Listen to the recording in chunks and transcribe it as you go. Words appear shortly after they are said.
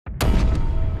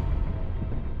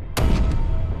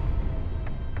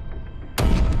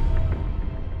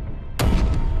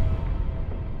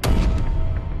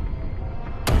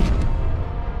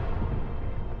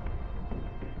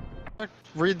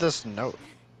read this note?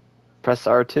 Press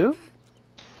R2?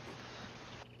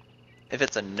 If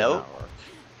it's a note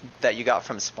that you got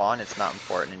from spawn, it's not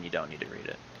important and you don't need to read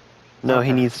it. No, Okay.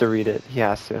 he needs to read it. He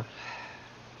has to.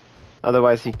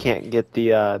 Otherwise, he can't get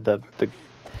the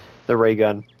ray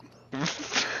gun.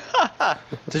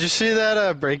 Did you see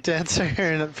that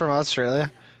breakdancer from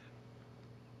Australia?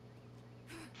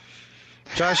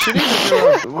 Josh, you need to do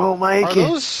a... Oh my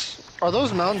god. Are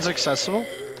those mountains accessible?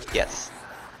 Yes.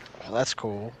 Oh, that's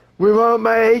cool. We won't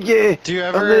make it. Do you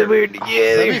I'm ever... living That'd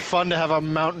together. be fun to have a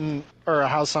mountain or a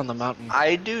house on the mountain.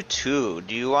 I do too.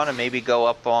 Do you want to maybe go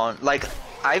up on... Like,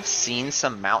 I've seen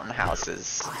some mountain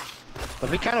houses.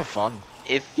 That'd be kind of fun.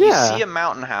 If you Yeah. see a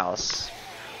mountain house...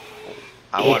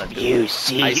 I want to If do you it.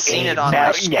 see I've seen a it on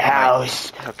mountain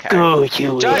house, Okay. go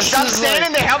to Josh, it. stop This is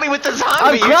standing to help me with the zombie!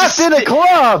 I'm You trapped just in a sti-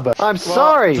 club. I'm Well,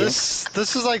 sorry. This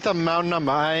is like the mountain I'm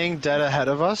eyeing dead ahead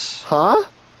of us. Huh?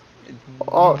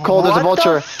 Oh, Cole, there's a What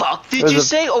vulture. the fuck did There's you a-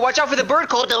 say? Oh, watch out for the bird,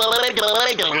 Cole!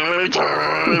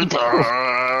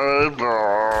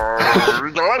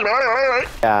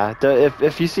 Yeah.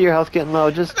 If you see your health getting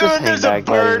low, just hang There's back, a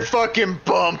bird buddy. fucking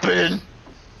bumping!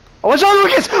 Oh, watch out,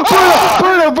 Lucas!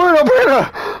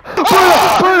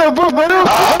 Bruno!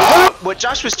 What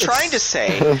Josh was trying to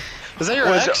say... Is that your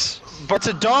Was ex? It's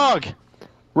a dog.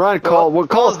 Run, Cole. Well,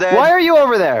 Cole, Cole's dead. why are you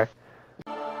over there?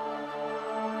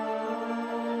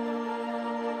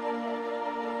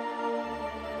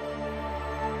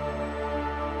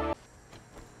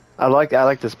 I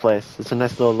like this place. It's a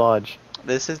nice little lodge.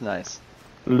 This is nice.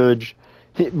 Lodge.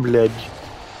 Lodge.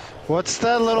 What's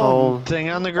that little Oh. thing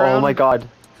on the ground? Oh my god.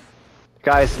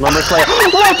 Guys, lumber slayer.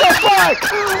 What the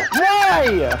fuck?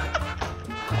 Why?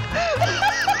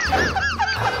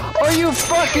 Are you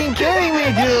fucking kidding me,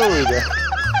 dude?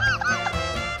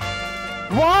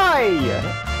 Why?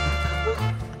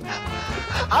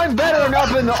 I'm better than up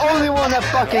and the only one that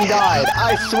fucking died.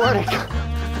 I swear to God.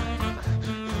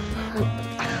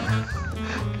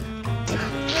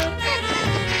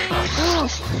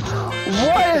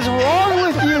 What is wrong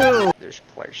with you? This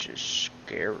place is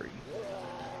scary.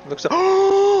 Looks.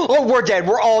 Oh, we're dead.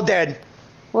 We're all dead.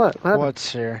 What? What happened?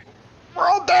 What's here? We're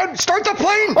all dead. Start the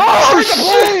plane. Oh, Start the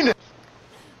plane.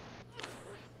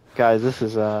 Guys, this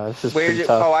is Where's pretty it?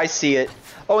 tough. Oh, I see it.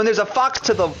 Oh, and there's a fox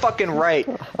to the fucking right.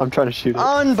 I'm trying to shoot it.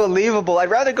 Unbelievable. I'd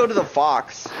rather go to the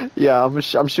fox. Yeah, I'm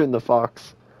shooting the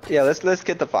fox. Yeah, let's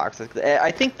get the fox.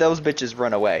 I think those bitches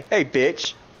run away. Hey,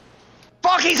 bitch.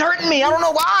 Fuck, he's hurting me. I don't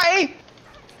know why.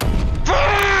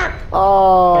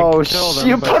 Oh, I killed him,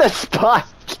 you but- put a spike.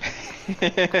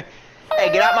 Hey,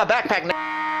 get out my backpack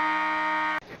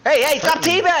now. Hey, stop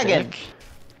teabagging. Dick.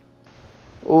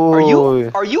 Ooh.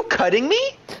 Are you cutting me?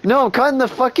 No, I'm cutting the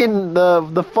fucking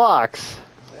the fox.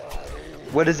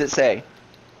 What does it say?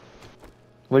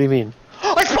 What do you mean?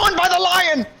 I spawned by the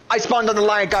lion. I spawned on the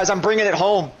lion, guys. I'm bringing it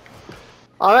home.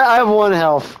 I have 1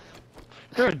 health.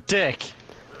 You're a dick.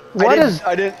 What is?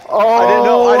 I didn't. Oh, I didn't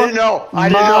know. I didn't know. I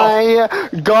didn't know.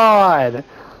 My God.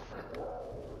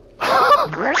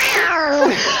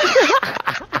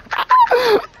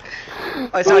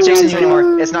 It's not chasing you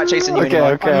anymore. It's not chasing you Okay,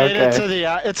 anymore. okay. I made it to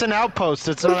the. It's an outpost.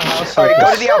 It's not a house. All right,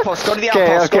 go to the outpost. Go to the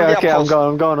Okay, outpost. Go to the okay. I'm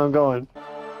outpost. going. I'm going.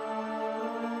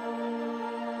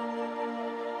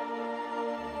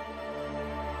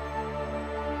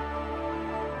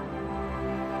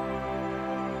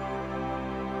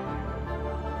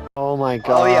 Oh my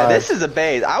God. Oh yeah, this is a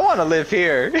base. I want to live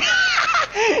here.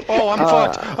 Oh, I'm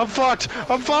fucked. I'm fucked.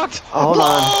 I'm fucked. Hold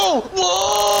on.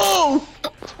 Whoa!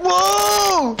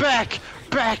 Whoa! Back.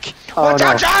 Back. Oh, Watch no.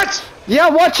 out, Josh! Yeah,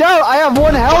 watch out! I have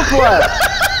 1 health left.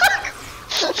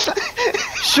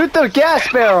 Shoot the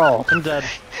gas barrel. I'm dead.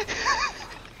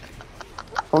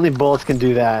 Only bullets can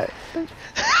do that.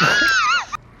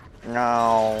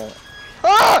 No.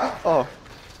 Ah! Oh.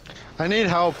 I need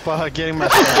help getting my.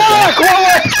 Fuck!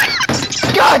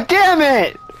 What? God damn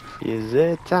it! Is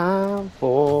it time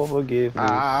for forgiveness?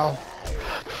 Ow.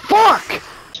 Fuck!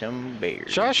 Some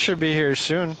bears. Josh should be here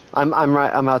soon. I'm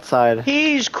outside.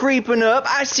 He's creeping up.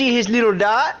 I see his little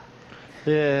dot.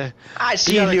 Yeah. I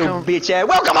see You his gotta little come- bitch ass.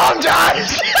 Welcome home,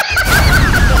 Josh!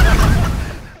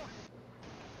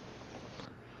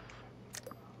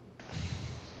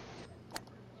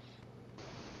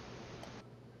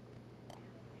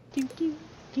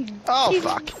 Oh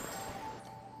fuck.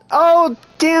 Oh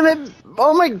damn it!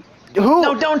 Oh my! Who?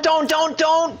 No, don't.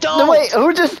 No wait!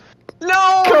 Who just?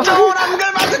 No, Come don't! on.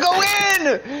 I'm about to go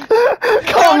in!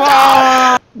 Come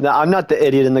on! No, I'm not the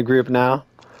idiot in the group now.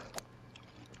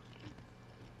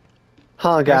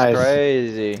 Huh, guys? That's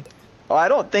crazy. Oh, I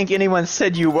don't think anyone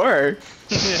said you were.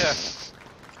 Yeah.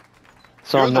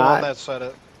 So You're I'm the one not. that said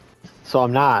it. So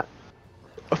I'm not.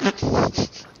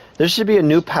 There should be a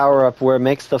new power up where it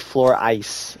makes the floor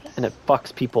ice and it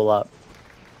fucks people up.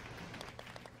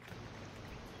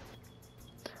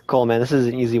 Cole, man, this is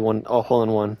an easy one. Oh, hole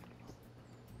in one.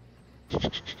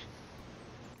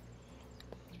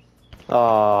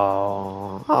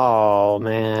 Oh,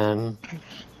 man.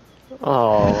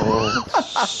 Oh.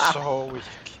 So weak.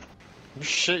 You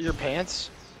shit your pants?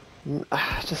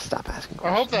 Just stop asking I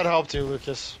questions. hope that helped you,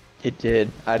 Lucas. It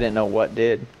did. I didn't know what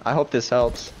did. I hope this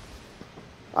helps.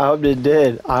 I hope it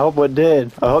did. I hope what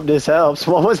did. I hope this helps.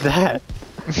 What was that?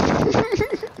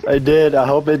 I did. I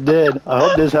hope it did. I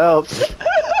hope this helps.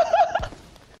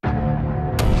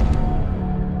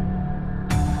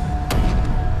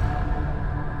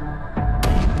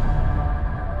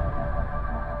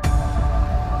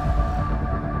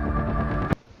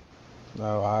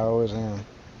 No, I always am.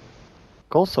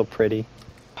 Cole's so pretty.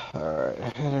 Alright, I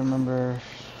gotta remember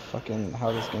fucking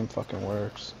how this game fucking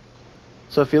works.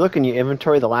 So if you look in your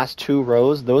inventory, the last 2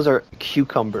 rows, those are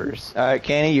cucumbers. All right,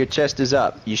 Kenny, your chest is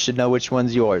up. You should know which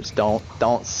one's yours. Don't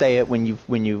say it when you.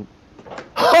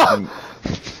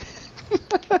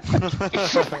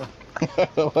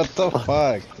 What the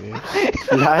fuck,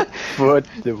 dude? That foot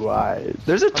device.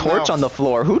 There's a torch on the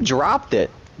floor. Who dropped it?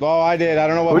 Oh, I did. I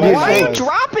don't know what What do you button Why I are you think? pressed.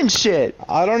 dropping shit?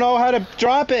 I don't know how to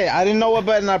drop it. I didn't know what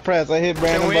button I pressed. I hit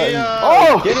random Can we, buttons.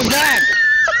 Oh! Get him back!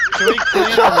 Can we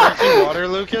clean our murky water,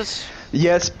 Lucas?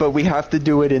 Yes, but we have to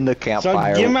do it in the So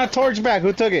campfire. give my torch back.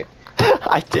 Who took it?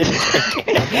 I didn't take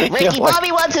it. Ricky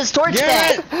Bobby wants his torch Give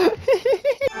back. it!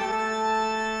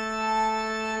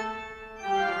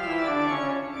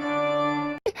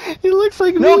 He looks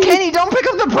like No, me. Kenny, don't pick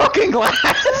up the broken glass.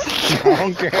 I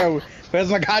don't care. Where's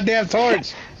my goddamn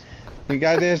torch? You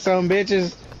goddamn son of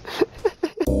bitches.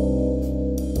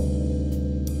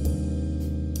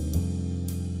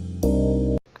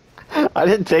 I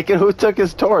didn't take it. Who took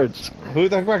his torch? Who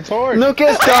took my torch?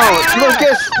 Lucas,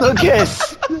 don't!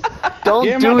 Lucas! Don't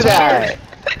Give do my that!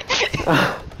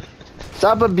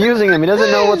 Stop abusing him. He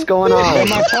doesn't know what's going Get on.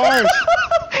 my torch.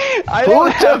 I Who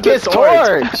don't have took the his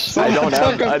torch? I don't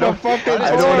have. Took I don't. the fucking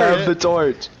I don't torch. have the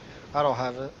torch. I don't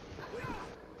have it.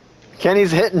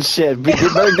 Kenny's hitting shit. You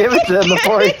better give it to him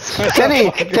before he...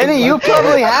 Kenny, you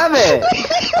probably have it.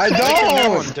 I No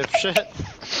one, don't. dipshit.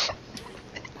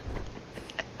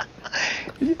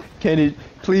 Kenny,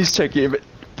 please check it.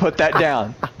 Put that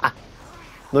down.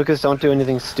 Lucas, don't do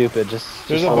anything stupid.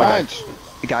 There's a hold on. bunch.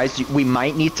 Guys, we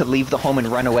might need to leave the home and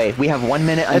run away. We have 1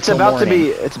 minute until It's about morning. to be.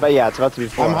 It's about to be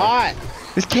 4. I'm hot.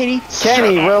 Is Kenny?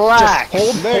 Kenny, relax. Just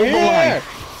hold They're the line. here.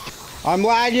 I'm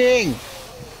lagging.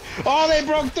 Oh, they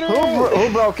broke through.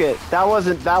 Who broke it? That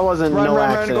wasn't Run, no run,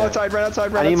 accident. go outside, run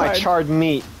outside, I run need outside. my charred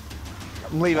meat.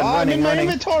 I'm leaving, Oh, I'm in running, my running.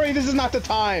 inventory. This is not the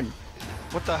time.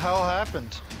 What the hell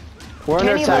happened? We're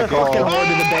under Kenny let a attack. fucking Cole. horde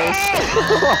to the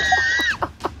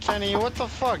base. Kenny, what the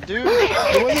fuck, dude?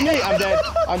 It wasn't me. I'm dead.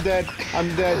 I'm dead.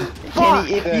 I'm dead.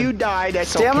 Kenny, if Dead. you die, that's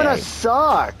Stamina okay.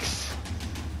 sucks.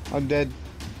 I'm dead.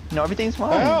 No, everything's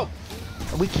fine. Help!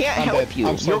 We can't I'm help dead. you.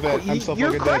 I'm so dead. I'm so You're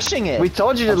fucking dead. crushing it. We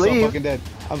told you to I'm so leave. fucking dead.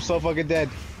 I'm so fucking dead.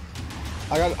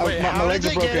 Wait, my how legs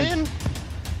did are they get broken.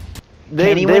 in?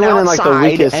 Kenny they went went in like the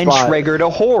outside weakest and spot. triggered a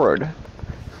horde.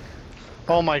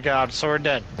 Oh my god, so we're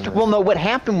dead. Well, no, what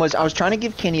happened was I was trying to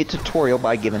give Kenny a tutorial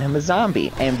by giving him a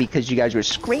zombie, and because you guys were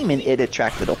screaming, it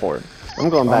attracted a horde. I'm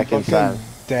going back I'm inside. fucking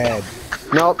dead.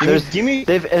 Nope, there's. Give me.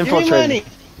 They've Give me infiltrated.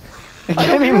 money.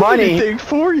 Give me money. Anything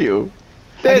for you.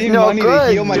 I There's need no money to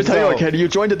good. heal Just tell you what, myself. Kenny, you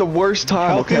joined at the worst time.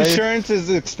 Health Okay. insurance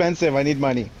is expensive. I need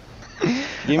money.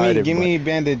 Give I me, didn't give me want-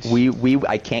 bandage.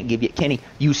 I can't give you, Kenny.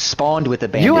 You spawned with a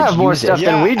bandage. You have more use stuff it.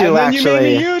 than we do, and then you made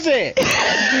me actually. use it.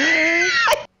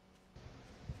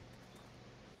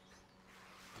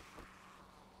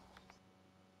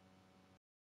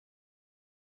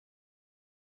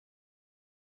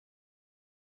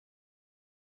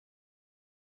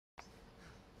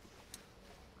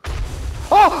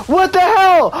 Oh, what the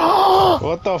hell?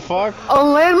 What the fuck? A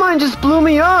landmine just blew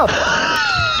me up.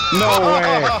 No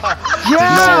way.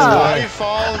 Yeah. Body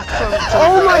fall from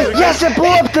Oh my. Yes, it blew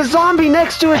up the zombie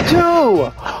next to it too.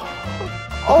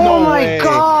 Oh No my way.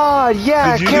 god.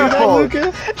 Yeah, Did you careful. do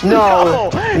that, Lucas? No.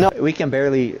 No. We can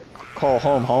barely call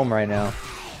home right now.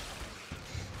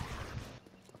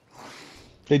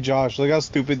 Hey Josh, look how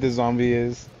stupid the zombie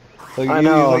is. Like, I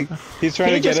know. He's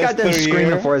trying He to get just us got done through screaming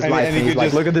here, for his life, and he he's could like,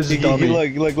 just- "Look at this he- dummy." Look.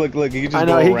 He could just I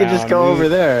know, go he around. could just go over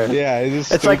there. Yeah, it's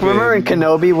just It's like, stupid. remember in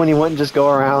Kenobi when he wouldn't just go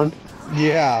around?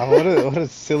 Yeah, what a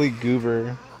silly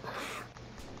goober.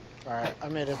 Alright, I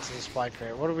made it to the spike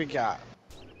crate. What do we got?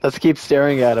 Let's keep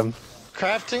staring at him.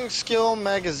 Crafting skill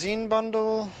magazine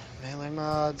bundle. Melee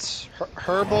mods.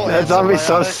 Herbal. That zombie's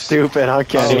so antibiotics. stupid, huh,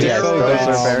 Kenny? Oh, yeah. Those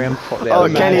are very important. Oh,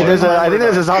 Kenny, I think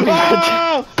there's a zombie.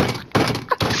 Oh!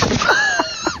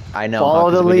 I know. Follow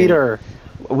huh, 'cause the leader.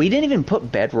 We didn't even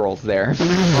put bedrolls there.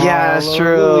 Yeah, that's Follow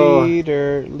true.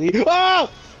 the leader. Oh!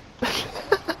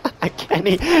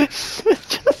 Kenny just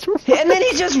And then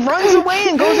he just runs away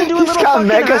and goes into a he's little got fucking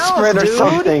mega house, sprint or dude.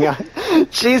 something.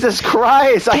 Jesus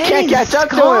Christ, I can't Kenny, catch up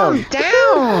to calm him.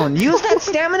 down. Use that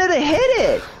stamina to hit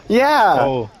it. Yeah.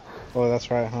 Oh,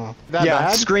 that's right, huh? That Yeah,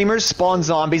 bad? screamers spawn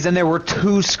zombies, and there were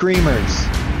 2 screamers.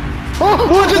 Oh,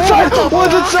 one's inside!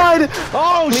 One's inside!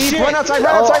 Oh Leave, shit! run outside,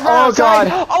 run outside, run outside!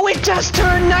 God. Oh, it just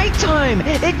turned nighttime!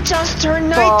 It just turned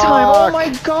nighttime! Oh Fuck. my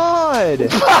god!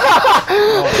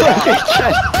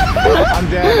 I'm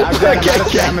dead. I'm out of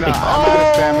stamina. I'm out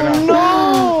of stamina.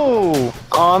 No!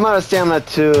 Oh, I'm out of stamina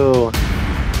too.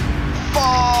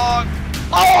 Fuck!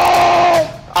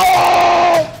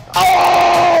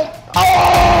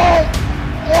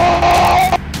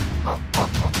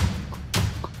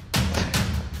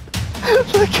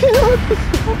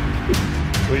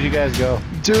 Where'd you guys go?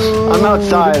 Dude! I'm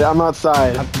outside. I'm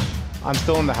outside. I'm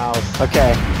still in the house.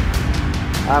 Okay.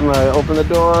 I'm gonna open the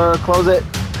door, close it.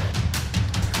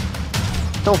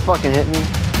 Don't fucking hit me.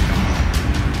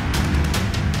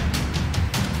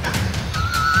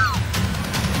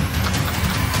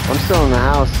 I'm still in the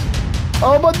house.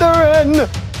 Oh, but they're in!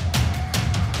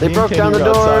 They Me and broke down Kenny the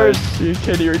were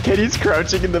doors. Kenny's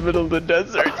crouching in the middle of the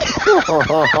desert.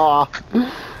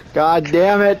 God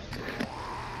damn it.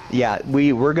 Yeah,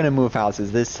 we're gonna move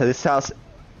houses. This house,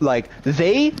 like,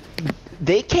 they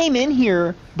came in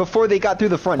here before they got through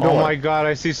the front door. Oh my god,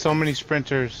 I see so many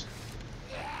sprinters.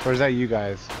 Or is that you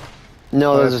guys?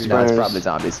 No, those are No, it's sprinters. probably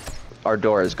zombies. Our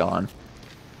door is gone.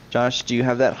 Josh, do you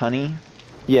have that honey?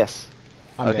 Yes.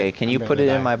 I'm Okay, dead. can you I'm put gonna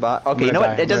it in die. my box? Okay, I'm you know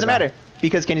gonna what? die. It doesn't I'm gonna matter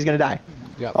because Kenny's gonna die.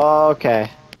 Yep. Okay.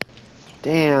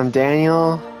 Damn,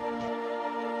 Daniel.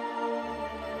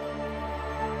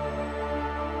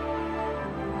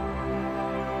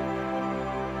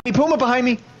 Hey, Puma behind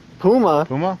me. Puma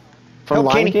Puma? from Help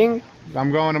Lion Kenny. King?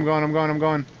 I'm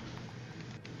going.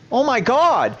 Oh my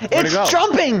God! Where'd it It's go?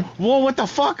 jumping. Whoa, what the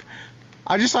fuck?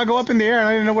 I just saw it go up in the air and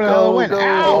I didn't know where the hell it went. Go.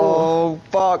 Ow! Oh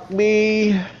fuck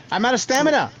me! I'm out of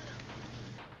stamina.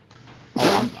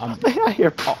 Oh, I'm I hear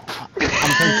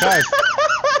concussed.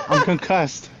 I'm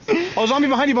concussed. Oh, zombie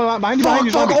behind you, behind you,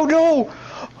 Fuck! zombie. Oh no!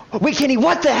 Wait, Kenny,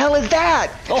 what the hell is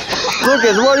that?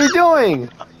 Lucas, what are you doing?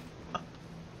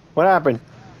 What happened?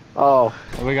 Oh,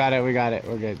 We got it. We're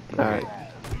good. alright.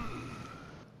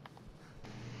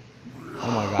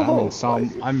 Oh my god,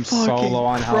 I'm so Fucking low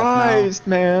on health Christ,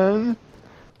 man.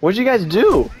 What'd you guys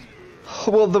do?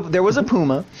 Well, there was a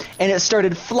puma, and it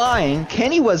started flying.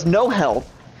 Kenny was no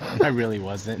health. now. I really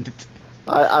wasn't.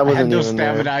 I I had wasn't no even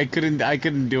stamina. there. I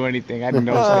couldn't do anything. I had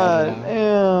no God stamina.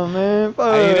 damn, man.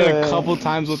 I hit it a fuck. couple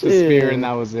times with the Shit. spear and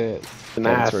that was it. The Okay,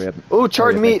 math. let's hurry up. Ooh,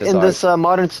 charred Hurry up, make meat this in art. this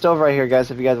modern stove right here,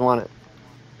 guys, if you guys want it.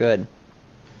 Good.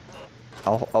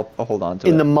 I'll hold on to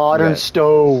it. In the modern We gotta-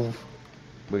 stove.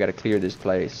 We gotta clear this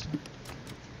place.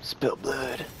 Spill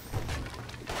blood.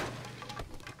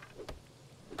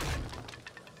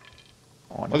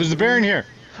 Oh, Oh, there's a bear in here.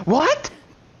 What?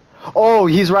 Oh,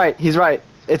 he's right. He's right.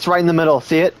 It's right in the middle.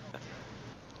 See it?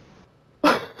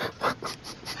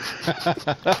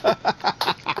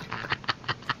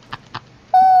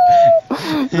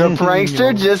 The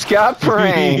prankster just got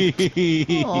pranked.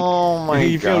 Oh my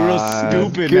You feel real God.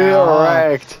 stupid now. huh?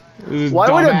 Correct. Why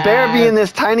would a bear be in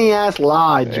this tiny ass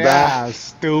lodge, bruh? Yeah,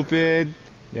 stupid.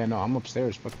 Yeah, no, I'm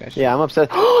upstairs. Fuck that shit. Yeah, I'm upset.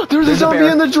 There's a There's a zombie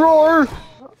bear. in the drawer.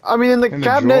 I mean, in the In the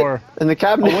cabinet. drawer. In the Oh,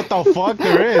 cabinet. what the fuck?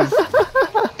 There is.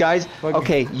 Guys,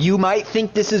 okay, you might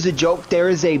think this is a joke. There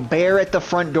is a bear at the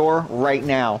front door right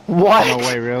now. What? No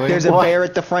way, really? There's a What? bear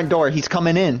at the front door. He's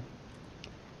coming in.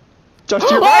 Just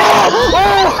to your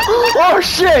Oh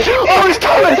shit! Oh, he's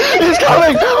coming! He's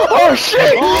coming! Oh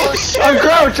shit!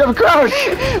 I'm crouched!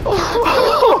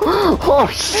 Oh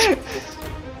shit!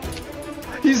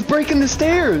 He's breaking the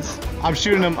stairs. I'm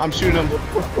shooting him.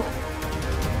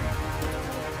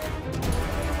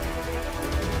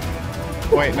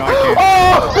 Wait, no, I can't.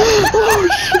 Oh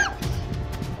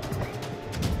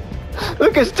shit!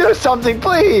 Lucas, do something,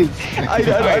 please! I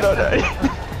don't know.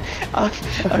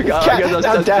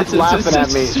 Now Dad's laughing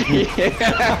at me.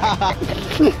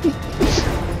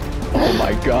 Oh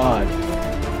my God.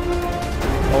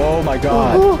 Oh my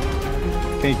God.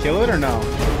 Can you kill it or no?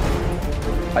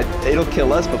 It'll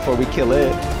kill us before we kill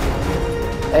it.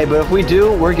 Hey, but if we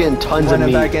do, we're getting tons of Running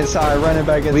meat. back inside, running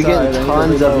back inside. We getting I need to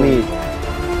tons of reload. meat.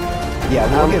 Yeah,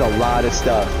 we'll get a lot of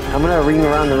stuff. I'm gonna ring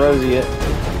around the rosy it.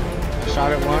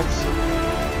 Shot it once.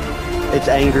 It's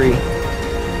angry.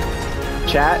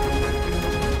 Chat.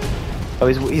 Oh,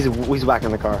 he's back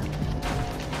in the car.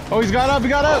 Oh, he's got up. He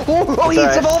got up. Oh, he's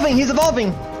alright. evolving. He's evolving.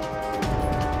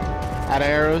 Out of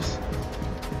arrows.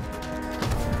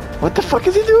 What the fuck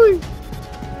is he doing?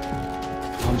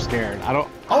 I'm scared. I don't.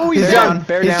 Oh, he's Bear down.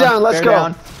 Bear He's down. Let's bear go.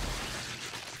 down.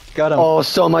 Got him. Oh,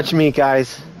 so much meat,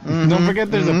 guys. Don't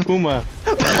forget, there's a puma.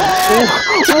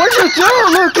 What'd you do,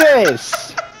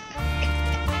 Lucas?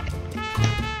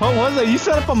 What was it? You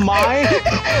set up a mine?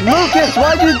 Lucas,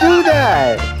 why'd you do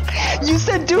that? You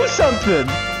said do something.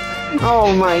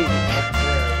 Oh my.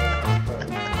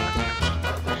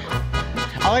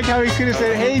 I like how he could have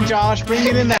said, "Hey, Josh, bring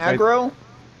it in there." Aggro?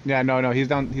 Yeah, no, he's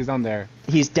down. He's down there.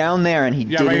 He's down there and he Yeah,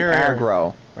 didn't right here, right here.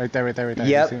 aggro. Right there. You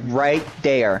Yep, see him? right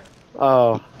there.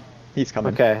 Oh, He's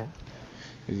coming. okay.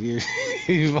 You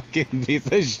fucking piece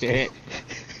of shit.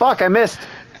 Fuck, I missed.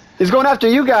 He's going after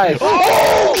you guys.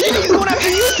 Oh, he's going after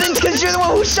you because you're the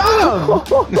one who shot him.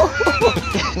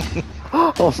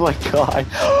 Oh my god.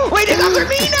 Wait, he's after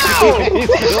me now. He's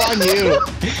still on you.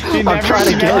 He I'm trying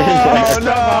to get in there. He's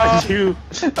stuck on you. Oh,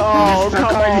 He's stuck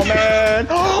come on on, you. man.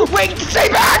 Wait, stay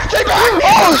back, stay back.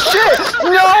 Oh shit!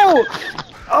 No!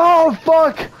 Oh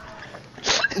fuck!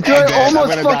 Dude, I dead. I'm almost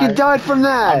gonna fucking die. died from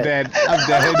that. I'm dead. I'm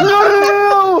dead.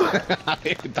 No! I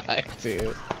died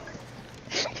too.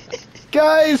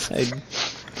 Guys!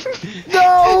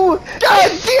 No!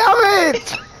 God damn it!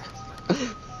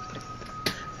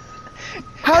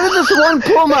 How did this one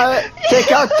puma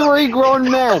take out 3 grown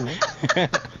men? I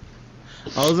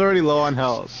was already low on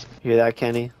health. You hear that,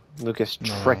 Kenny? Lucas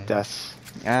tricked us.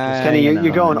 Kenny, Kenny,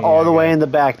 you're going all the way in the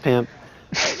back, pimp.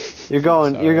 You're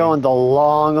going the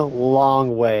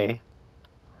long way.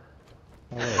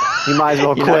 You might as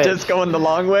well You're not quit. just going the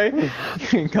long way.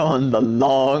 You're going the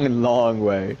long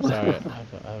way. Sorry,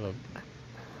 I have a...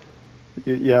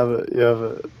 You have a.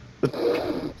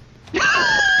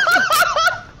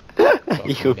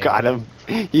 You got him.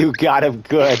 You got him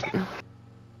good.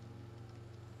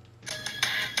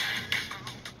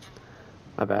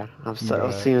 My bad. I'm sorry. I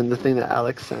was seeing the thing that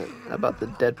Alex sent about the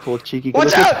Deadpool cheeky. Watch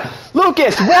Lucas, out!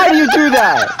 Lucas, why do you do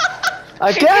that?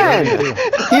 Again!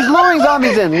 He's luring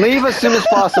zombies in. Leave as soon as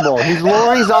possible. He's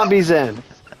luring zombies in.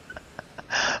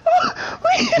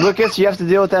 Lucas, you have to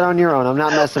deal with that on your own. I'm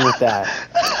not messing with that.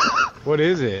 What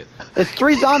is it? It's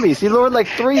 3 zombies. He lured like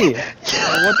 3.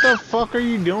 What the fuck are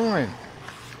you doing?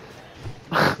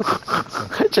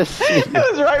 I just see It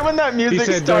was right when that music He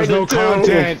said, started. "There's no too.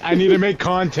 content. I need to make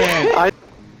content."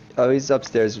 Oh, he's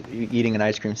upstairs eating an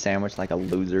ice cream sandwich like a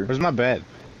loser. Where's my bed?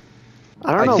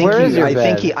 I don't know, where is your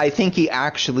bed? I think he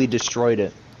actually destroyed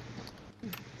it.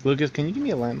 Lucas, can you give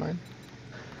me a landmine?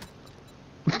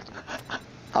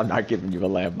 I'm not giving you a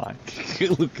landmine.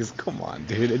 Lucas, come on,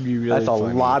 dude. It'd be really That's a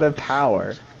funny. lot of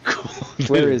power. Cool,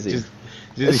 Where dude. is he?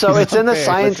 So it's in the there.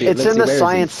 science. see, It's let's in see, the where is he?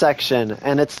 science section,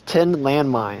 and it's tin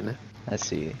landmine. Let's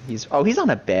see. He's on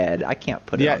a bed. I can't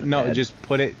put it Yeah, on a no, bed. just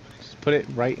put it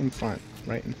right in front.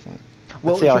 Right in front.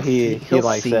 Well, see how he'll he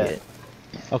likes see it.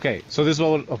 Okay, so this is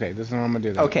what. Okay, this is what I'm gonna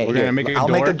do. Then. Okay, we're here, gonna make a I'll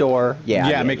door. make a door.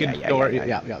 Yeah, make a door.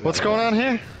 Yeah. What's going on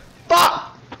here?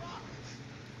 Fuck!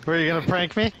 Were you gonna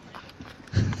prank me?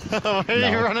 Why are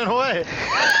you running away?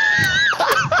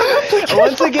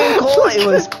 Once again, Cole, it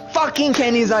was fucking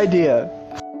Kenny's idea.